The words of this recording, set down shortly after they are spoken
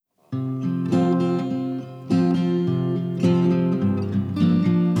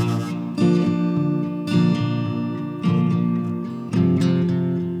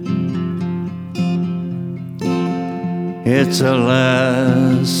It's a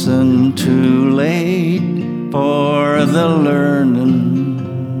lesson too late for the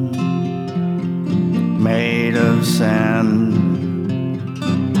learning, made of sand,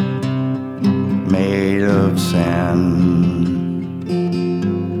 made of sand.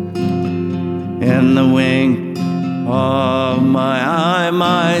 In the wink of my eye,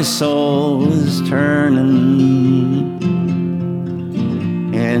 my soul is turning.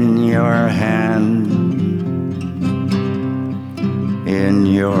 In your hand, in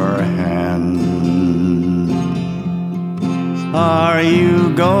your hand. Are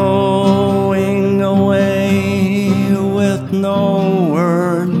you going away with no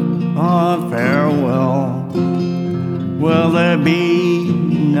word of farewell? Will there be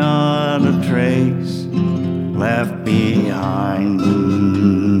not a trace left behind?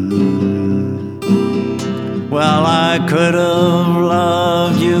 Well, I could have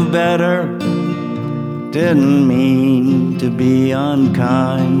loved you better, didn't mean to be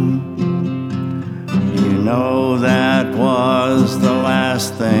unkind. You know that was the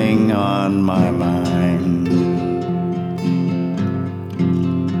last thing on my mind.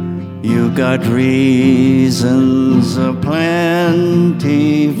 You got reasons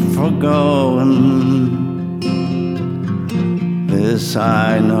aplenty for going. This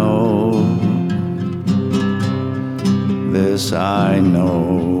I know, this I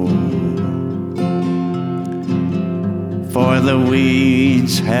know. For the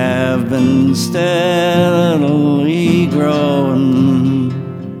weeds have been steadily growing.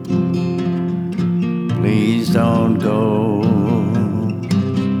 Please don't go,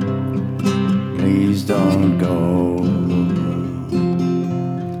 please don't go.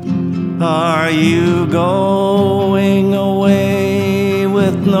 Are you going away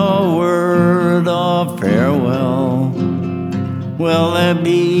with no word of farewell? Will there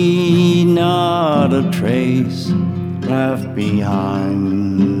be not a trace left behind?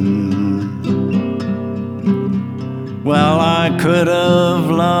 Well, I could have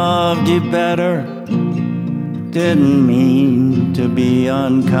loved you better, didn't mean to be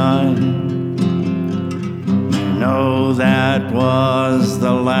unkind. You know that was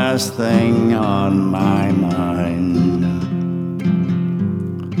the last thing on my mind.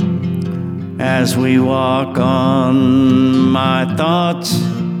 As we walk on, my thoughts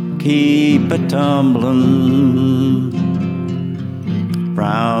keep a-tumbling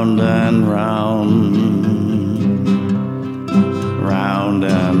round and round, round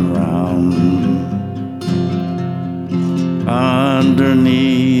and round.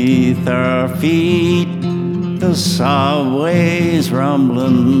 Underneath our feet, the subway's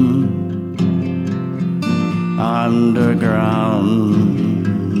rumbling. Underground,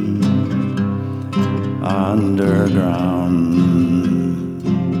 underground.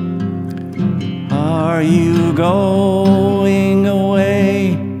 Are you going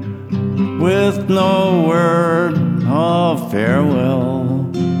away with no word of farewell?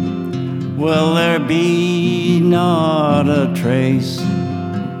 Will there be not a trace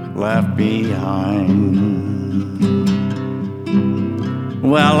left behind?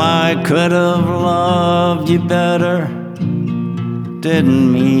 Well, I could have loved you better,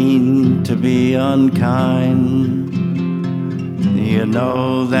 didn't mean to be unkind. You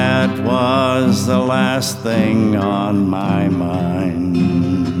know that was the last thing on my mind.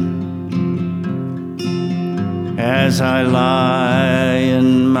 As I lie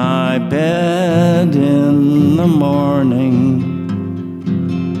in my bed in the morning,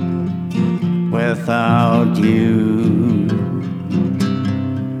 without you,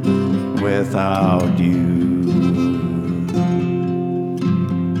 without you.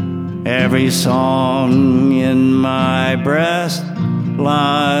 Every song in my breast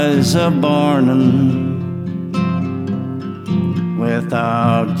lies a-burning.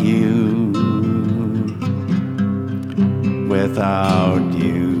 Without you, without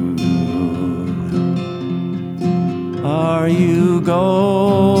you. Are you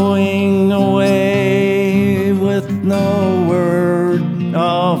going away with no word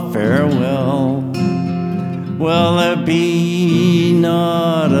of farewell? Will there be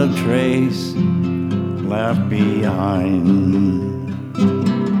not a trace left behind?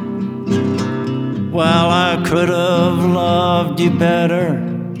 Well, I could have loved you better,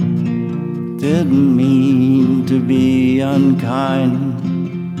 didn't mean to be unkind.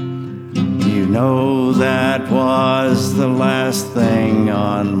 You know that was the last thing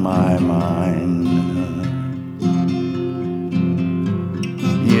on my mind.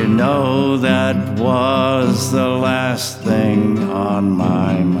 You know that was the last thing on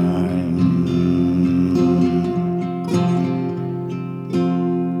my mind.